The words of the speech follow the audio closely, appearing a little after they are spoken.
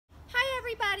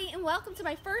everybody, and welcome to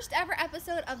my first ever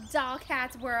episode of Doll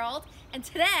Cat's World. And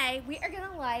today we are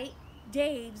gonna light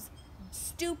Dave's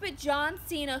stupid John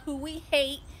Cena, who we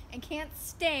hate and can't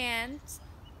stand,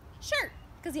 shirt,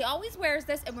 because he always wears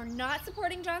this, and we're not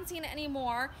supporting John Cena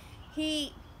anymore.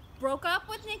 He broke up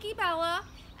with Nikki Bella,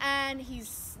 and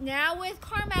he's now with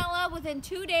Carmella within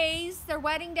 2 days, their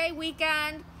wedding day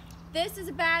weekend. This is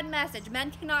a bad message.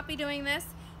 Men cannot be doing this.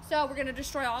 So we're going to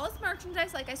destroy all this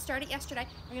merchandise like I started yesterday.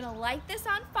 We're going to light this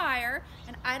on fire,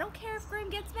 and I don't care if Grim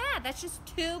gets mad. That's just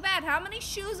too bad. How many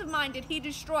shoes of mine did he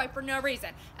destroy for no reason?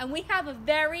 And we have a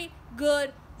very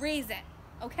good reason,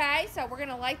 okay? So we're going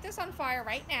to light this on fire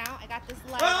right now. I got this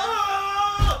lighter.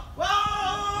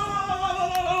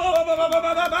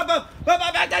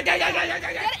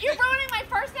 You're ruining my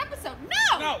first episode.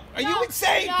 No! No! Are you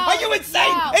insane? Are you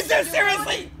insane? No. Is this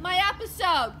seriously? My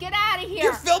episode. Get out of here.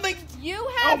 You're filming? You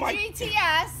have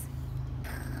GTS.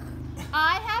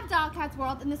 I have Doll Cat's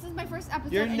World, and this is my first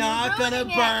episode. You're not gonna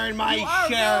burn my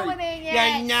shirt.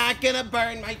 You're not gonna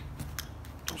burn my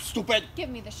stupid. Give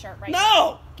me the shirt right now.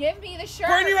 No! Give me the shirt.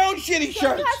 Burn your own shitty shirts.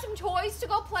 Don't you have some toys to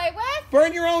go play with?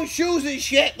 Burn your own shoes and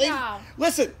shit. No.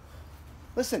 Listen.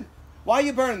 Why are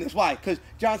you burning this? Why? Because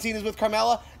John Cena's with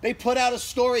Carmella? They put out a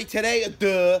story today.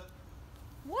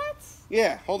 What?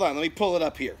 Yeah, hold on. Let me pull it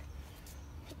up here.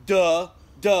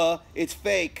 It's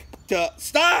fake.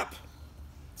 Stop!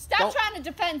 Stop trying to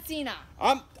defend Cena.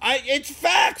 It's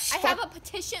facts. I have a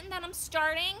petition that I'm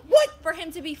starting. What? For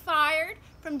him to be fired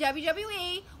from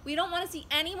WWE. We don't want to see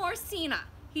any more Cena.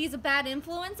 He's a bad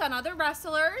influence on other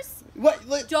wrestlers.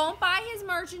 What? Don't buy his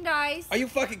merchandise. Are you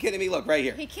fucking kidding me? Look, right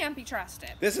here. He can't be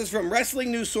trusted. This is from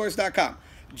WrestlingNewsSource.com.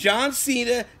 John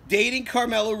Cena dating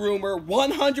Carmella rumor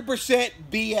 100%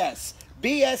 BS.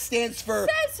 BS stands for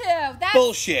Says who? That's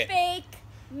bullshit. Fake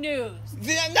news.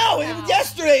 No,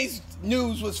 yesterday's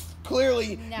news was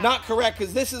clearly not correct,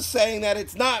 because this is saying that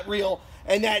it's not real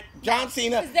and that John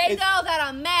Cena. Because they know that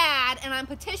I'm mad and I'm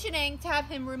petitioning to have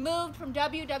him removed from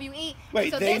WWE.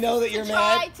 Wait, so they know that you're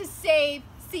mad? Try to save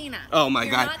Cena. Oh my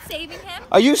God! You're not saving him?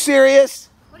 Are you serious?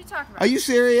 What are you talking about? Are you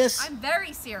serious? I'm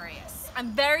very serious.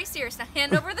 I'm very serious. Now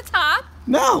hand over the top.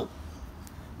 No.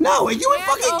 Are you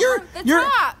fucking?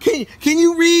 Top. Can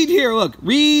you read here? Look,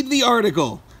 read the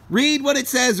article. Read what it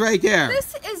says right there.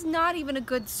 This is not even a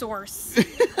good source.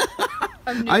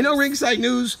 I know Ringside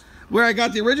News, where I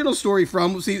got the original story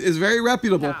from, is very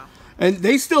reputable. No. And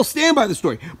they still stand by the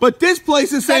story. But this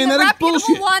place is saying that it's bullshit.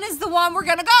 The reputable one is the one we're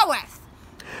going to go with.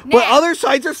 But other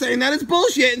sites are saying that it's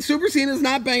bullshit, and Super Cena's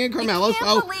not banging Carmella. You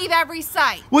can't believe every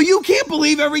site. Well, you can't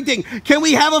believe everything. Can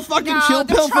we have a fucking chill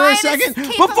pill for a second?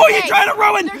 Before you try to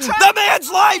ruin the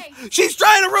man's life! She's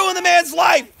trying to ruin the man's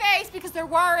life! Because they're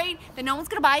worried that no one's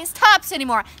going to buy his tops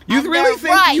anymore. You really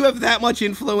think you have that much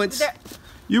influence?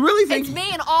 You really think? It's me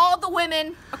and all the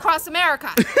women across America.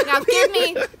 Now give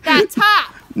me that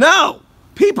top. No!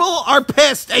 People are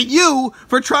pissed at you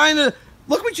for trying to...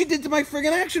 Look what you did to my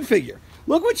friggin' action figure.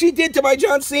 Look what you did to my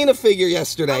John Cena figure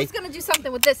yesterday. I was going to do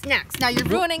something with this next. Now you're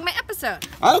ruining my episode.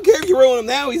 I don't care if you ruin him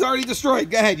now. He's already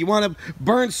destroyed. Go ahead. You want to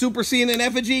burn Super Cena in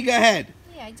effigy? Go ahead.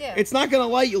 Yeah, I do. It's not going to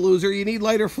light, you loser. You need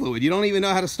lighter fluid. You don't even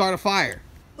know how to start a fire.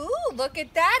 Ooh, look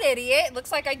at that, idiot.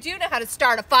 Looks like I do know how to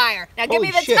start a fire. Now give Holy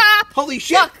me the shit. top. Holy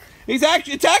shit. Look.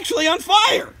 It's actually on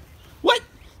fire. What?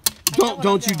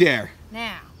 Don't you dare.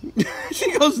 Now.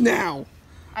 She goes now.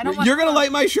 You're going to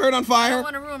light my shirt on fire? I don't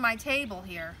want to ruin my table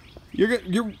here.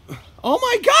 You're oh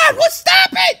my God, stop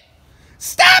it!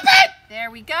 Stop it!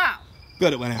 There we go.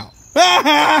 Good, it went out.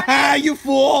 You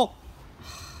fool.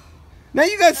 Now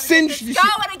you got singed.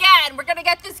 Going again. We're going to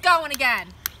get this going again.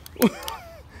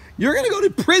 You're going to go to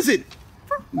prison.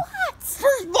 For what? For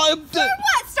what?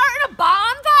 Starting a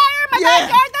bonfire in my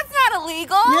backyard? That's not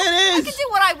illegal. Yeah, it is. I can do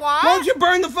what I want. Why don't you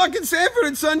burn the fucking Sanford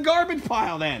and Son garbage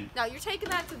pile then? No, you're taking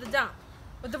that to the dump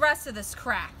with the rest of this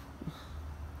crap.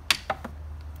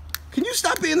 Can you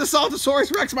stop being the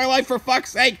Saltosaurus Rex my life, for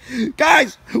fuck's sake?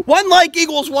 Guys, 1 like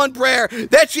equals 1 prayer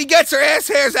that she gets her ass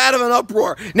hairs out of an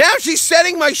uproar. Now she's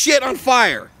setting my shit on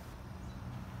fire.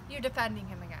 You're defending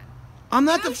him again. I'm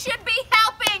not. You should be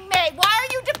helping me. Why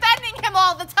are you defending him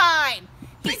all the time?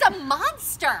 He's a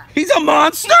monster. He's a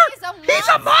monster? He's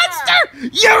a monster.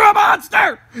 You're a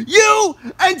monster. You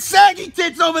and Saggy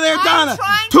Tits over there, Donna.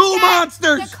 Two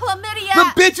monsters. The chlamydia.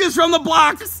 The bitches from the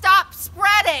block. To stop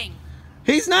spreading.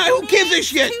 He's not. Who gives a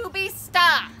shit? To be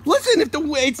stopped. Listen,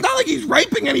 it's not like he's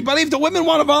raping anybody. If the women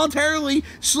want to voluntarily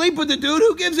sleep with the dude,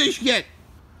 who gives a shit?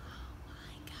 Oh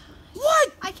my gosh.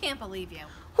 What? I can't believe you.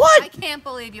 What? I can't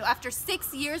believe you. After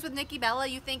 6 years with Nikki Bella,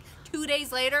 you think 2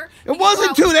 days later? It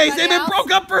wasn't 2 days. They've been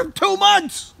broke up for 2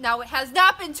 months. No, it has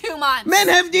not been 2 months. Men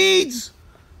have needs.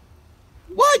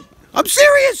 What? I'm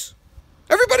serious.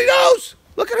 Everybody knows.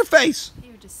 Look at her face.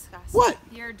 You're disgusting. What?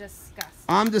 You're disgusting.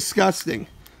 I'm disgusting.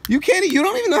 You can't. You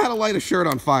don't even know how to light a shirt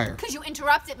on fire. Because you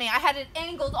interrupted me. I had it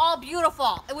angled all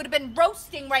beautiful. It would have been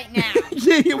roasting right now.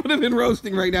 Yeah, you would have been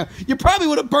roasting right now. You probably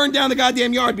would have burned down the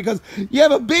goddamn yard because you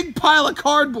have a big pile of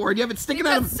cardboard. You have it sticking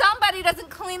out of... Because somebody doesn't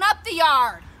clean up the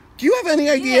yard. Do you have any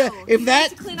idea if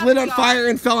that lit on the fire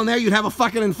and fell in there, you'd have a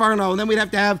fucking inferno, and then we'd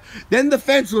have to have... Then the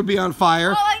fence would be on fire.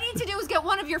 All I need to do is get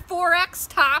one of your 4X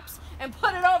tops and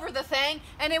put it over the thing,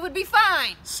 and it would be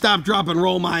fine. Stop, drop, and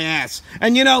roll my ass.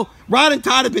 And you know, Rod and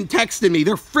Todd have been texting me.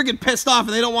 They're friggin' pissed off,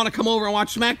 and they don't want to come over and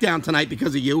watch SmackDown tonight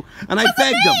because of you. And I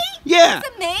begged them. Yeah.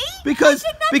 Because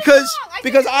of me?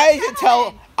 Because I should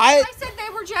tell... I said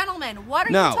they were gentlemen. What are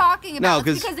you talking about?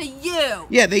 No, it's because of you.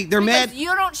 Yeah, they're mad. Because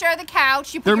you don't share the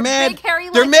couch. You put They're your mad. big hairy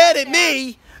legs They're mad at there.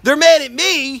 me. They're mad at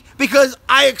me because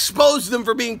I exposed them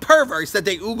for being perverts. That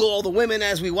they oogle all the women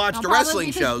as we watch the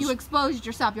wrestling shows. You exposed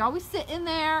yourself. You're always sitting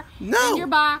there in your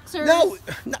boxers. No,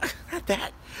 not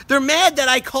that. They're mad that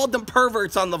I called them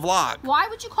perverts on the vlog. Why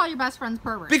would you call your best friends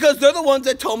perverts? Because they're the ones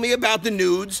that told me about the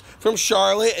nudes from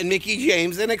Charlotte and Mickey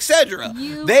James and etc.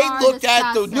 They looked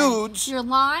at the nudes. You're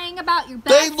lying about your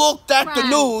best They looked at the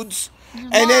nudes.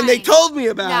 And then they told me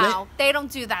about it. No, they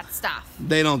don't do that stuff.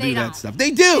 They don't do that stuff.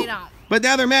 They do. They don't. But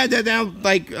now they're mad that now,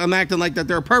 like, I'm acting like that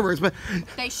they're perverts. But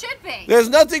they should be. There's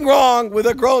nothing wrong with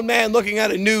a grown man looking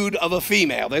at a nude of a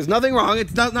female. There's nothing wrong.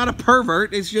 It's not a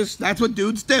pervert. It's just that's what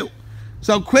dudes do.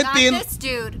 So quit being. Not this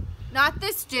dude. Not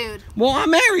this dude. Well,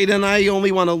 I'm married and I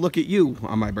only want to look at you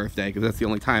on my birthday because that's the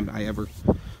only time I ever.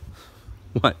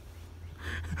 What?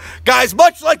 Guys,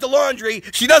 much like the laundry,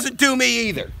 she doesn't do me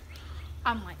either.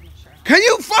 I'm liking the shirt. Can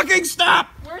you fucking stop?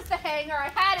 Where's the hanger? I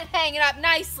had it hanging up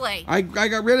nicely. I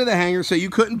got rid of the hanger so you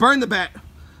couldn't burn the bat.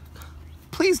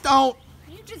 Please don't.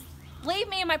 You just leave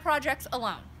me and my projects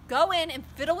alone. Go in and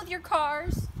fiddle with your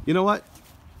cars. You know what?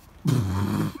 There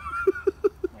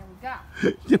we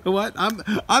go. You know what? I'm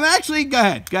actually go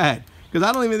ahead, because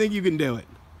I don't even think you can do it.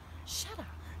 Shut up.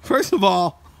 First of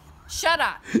all, shut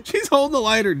up. She's holding the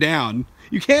lighter down.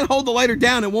 You can't hold the lighter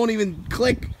down; it won't even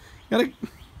click. You gotta.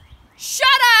 Shut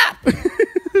up!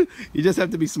 You just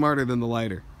have to be smarter than the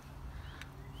lighter.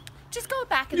 Just go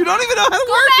back in You the don't house. even know how to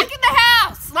go work back it. in the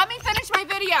house. Let me finish my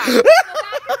video. Go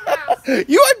back in the house.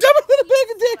 You are dumber than a bag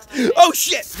of dicks. Oh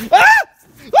shit! Ah!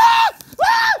 Ah!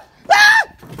 Ah!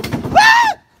 Ah!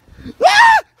 Ah!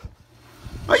 Ah!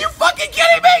 Are you fucking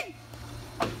kidding me?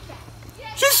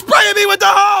 She's spraying me with the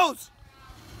hose.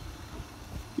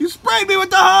 You sprayed me with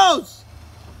the hose.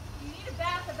 You need a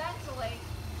bath eventually.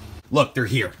 Look, they're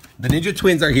here. The Ninja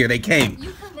Twins are here. They came.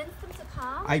 You convinced them to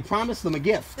come? I promised them a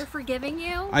gift. They're forgiving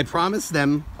you? I promised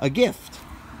them a gift.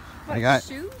 What, I got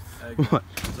shoes? What?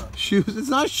 Shoes? It's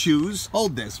not shoes.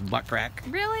 Hold this, butt crack.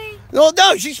 Really? No,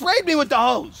 she sprayed me with the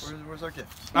hose. Where's our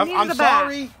gift? I'm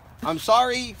sorry. I'm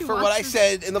sorry for what I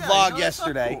said in the vlog no,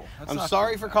 yesterday. Cool. I'm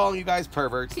sorry for calling you guys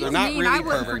perverts. They're not really I wouldn't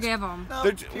perverts. forgive them. No,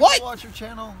 They're- people what? watch your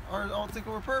channel or don't think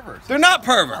we're perverts. They're not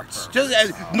perverts. Just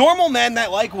as normal men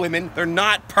that like women, they're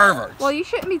not perverts. Well, you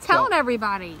shouldn't be telling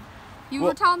everybody. You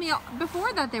were telling me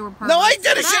before that they were perverts. No, I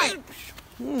did it.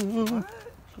 What?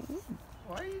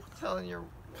 Why are you telling your...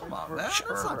 Come on, man. That's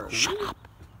not cool. Shut up.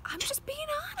 I'm just being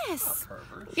honest.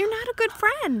 Perverts. You're not a good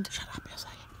friend. Shut up. Yes,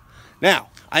 I am. Now,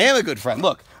 I am a good friend.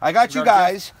 Look, I got you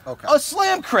guys a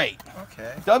slam crate.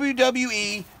 Okay.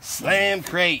 WWE slam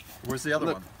crate. Where's the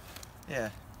other one? Yeah.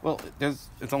 Well,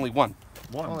 it's only one.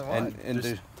 Only one. And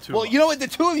Just two well, of you know what? The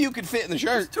two of you could fit in the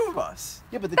There's shirt. two of us.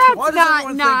 Yeah, but the That's two. Why does not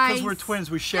everyone nice. think because we're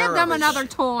twins we share Give them everything? another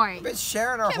toy. We've been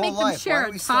sharing our Can't whole make them life. share Why a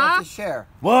do we still have top. to share?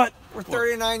 What? We're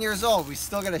 39 years old. We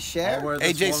still gotta share?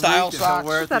 AJ Styles socks.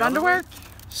 Is that underwear?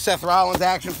 Seth Rollins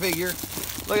action figure.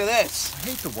 Look at this. I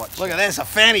hate to watch. Look at this. A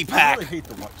fanny I pack. really hate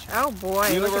to watch. Oh boy,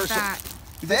 Universal. look at that.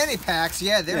 Fanny packs,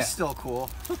 yeah, they're Yeah. still cool.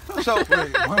 So Wait,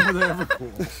 when were they ever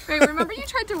cool? Wait, remember you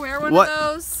tried to wear one What? of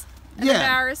those? And Yeah.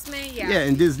 embarrassed me? Yeah. yeah,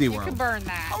 in Disney You World. can burn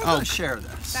that. We're gonna share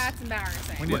this. That's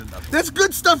embarrassing. We need another. That's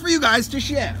good stuff for you guys to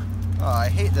share. Oh, I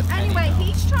hate the penny Anyway, though.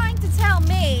 he's trying to tell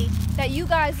me that you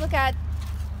guys look at,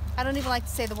 I don't even like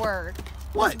to say the word.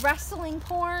 What? Wrestling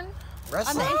porn on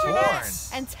Wrestling the internet porn.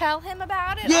 and tell him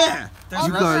about it. Yeah. There's all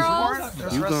You the wrestling guys- girls. porn?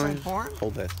 There's You wrestling guys- porn?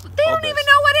 Hold this. They don't even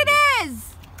know what it is.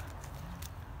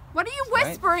 What are you Right.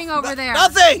 whispering over there?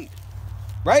 Nothing.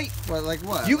 Right? What, like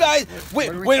what? You guys, what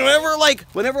are we whenever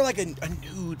like a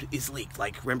nude is leaked,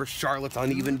 like remember Charlotte's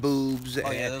uneven boobs Oh,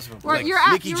 and yeah, those were Or like you're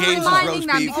Mickey you're James's reminding roast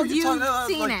them beef. because you're you've talking about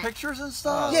seen like it. pictures and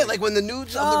stuff? Yeah, like when the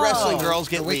nudes of the wrestling girls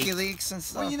get the leaked. WikiLeaks and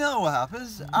stuff. Well, you know what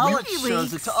happens. Alex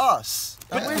shows it to us.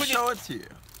 And we show it to you.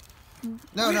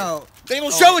 No. They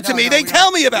don't show it to me. They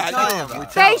tell me about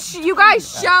it. You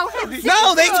guys show him.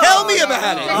 No, they tell me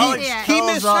about it. He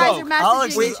misspoke.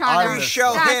 Alex, we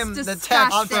show him the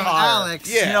text from Alex.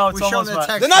 Yeah. You know, it's we show him almost the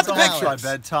text. They're not the from Alex. pictures.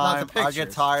 my bedtime. Not the I get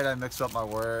pictures. tired. I mix up my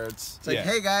words. It's like,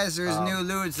 hey guys, there's new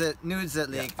nudes that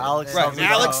leaked. Alex Right. tells me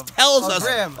Alex about- tells Oh, us,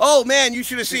 Grim. oh man, you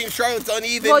should have seen Charlotte's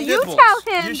uneven Well, you nipples.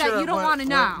 tell him that should've you don't went- want to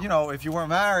know. You know, if you weren't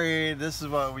married, this is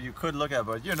what you could look at.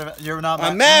 But you're not.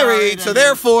 I'm married, so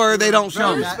therefore they don't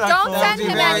show me. Don't send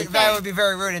him anything. That would be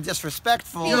very rude and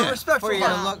disrespectful. Yeah. For you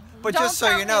to look. But Don't just so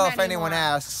tell you know, him if anyone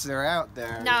anymore. asks, they're out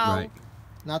there. No. Right.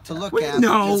 Not to look Wait, at.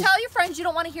 no. You tell your friends you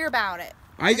don't want to hear about it.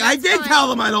 I did tell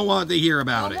them I don't want to hear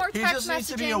about No it. more He text just needs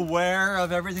to be messaging. aware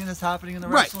of everything that's happening in the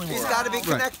Right. wrestling He's world. got to be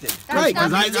connected. Right,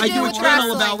 because nothing to I do do a with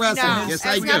channel about wrestling. wrestling. No, Yes, it I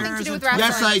has do. nothing to do with wrestling.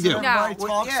 Yes, I do. No. Everybody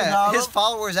talks Yeah, about his him.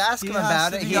 followers ask him He has about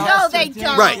to it. be He honest. No, has they to-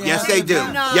 don't. Right, yes, they do.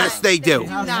 not. Yes, they do. do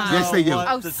not. Yes, they do.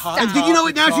 Oh, stop. And did you know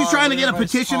what? Now she's trying to get a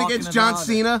Everybody's petition talking against John about it.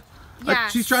 Cena.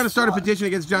 Yes. She's trying to start a petition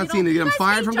against John Cena to get him You guys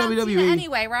fired hate from John Cena WWE.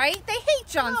 anyway, right? They hate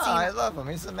John No, I Cena. love him.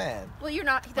 He's the man. Well, you're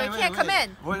not. They Wait, can't wait. come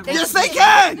in. What- Yes, they The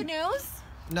can. news.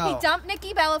 No. He dumped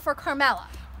Nikki Bella for Carmella.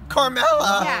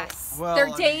 Carmella. Yes. well, They're I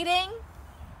mean- dating,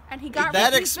 and he got.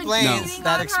 That he's been explains. cheating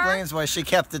That on her. explains why she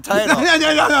kept the No, title. no,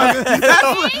 no, no.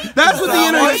 That's what the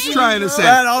internet's trying to say.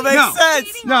 That all makes No. sense.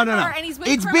 Cheating No, on no, no. her, and he's with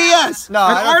It's Carmella. BS. No, I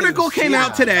An don't think article it's came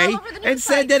out BS. today All over the and news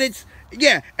said that it's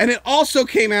and it also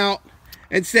came out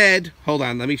and said, hold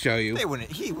on, let me show you.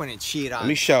 He wouldn't cheat on. Let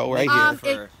me show right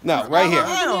here. It- No, right here.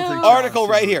 I don't think Article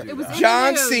John right Cena here. would do was that. in John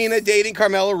the news. Cena dating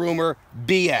Carmella rumor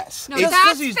BS. No, It's that's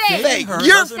Because he's fake. dating her You're-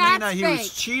 doesn't mean that he was That's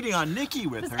fake. cheating on Nikki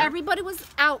with Because her. everybody was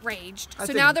outraged, so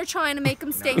think- now they're trying to make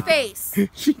him stay face.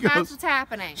 she That's goes. what's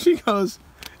happening. She goes.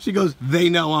 They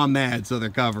know I'm mad, so they're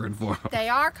covering for him. They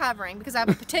are covering because I have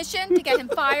a petition to get him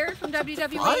fired from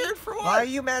WWE. Fired for what? Why are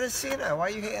you mad at Cena? Why are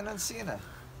you hating on Cena?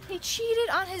 He cheated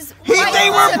on his. They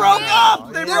wife were broke to up.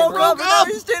 me. They They're were broke up.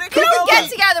 He's dating He didn't Carmella. get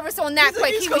together with someone that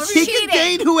quick. He was He cheating. can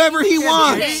date whoever he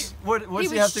wants. cheating. What's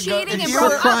He he have was to go? cheating if and you broke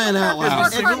were up crying with out her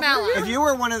loud. before Carmella. If you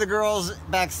were one of the girls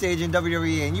backstage in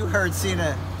WWE and you heard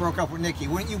Cena broke up with Nikki,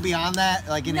 wouldn't you be on that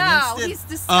like in an No, instant? he's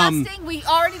disgusting. We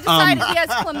already decided he has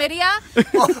chlamydia.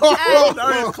 Oh,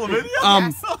 now he has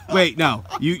chlamydia? Wait, no,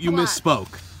 you What?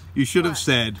 misspoke. You should have What?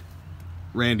 said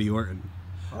Randy Orton.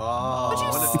 Would you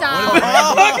What stop?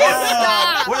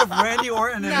 Stop. What if Randy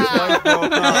Orton and his No. wife broke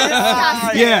up?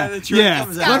 Disgusting. Yeah, the truth yeah.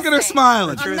 comes Look out. at her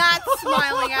smiling. I'm not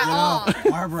smiling at all.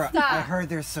 Barbara, Stop. I heard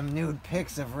there's some nude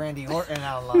pics of Randy Orton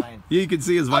online. You can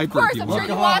see his Of viper course, if you I'm sure want.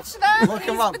 you him watched up. them. Look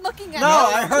He's him up. been looking at No,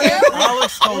 them. I heard it.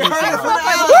 Alex told me heard it so.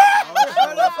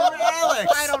 from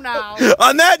Alex. I don't know.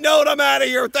 On that note, I'm out of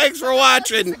here. Thanks for He's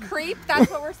watching. a creep. That's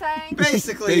what we're saying.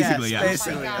 Basically, Basically, yes. yes.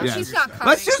 Oh my Basically, gosh, Yes. he's not coming.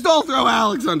 Let's just all throw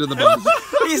Alex under the bus.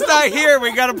 He's not here.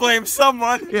 We gotta blame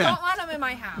someone. Yeah. Don't want him in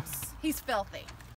my house. He's filthy.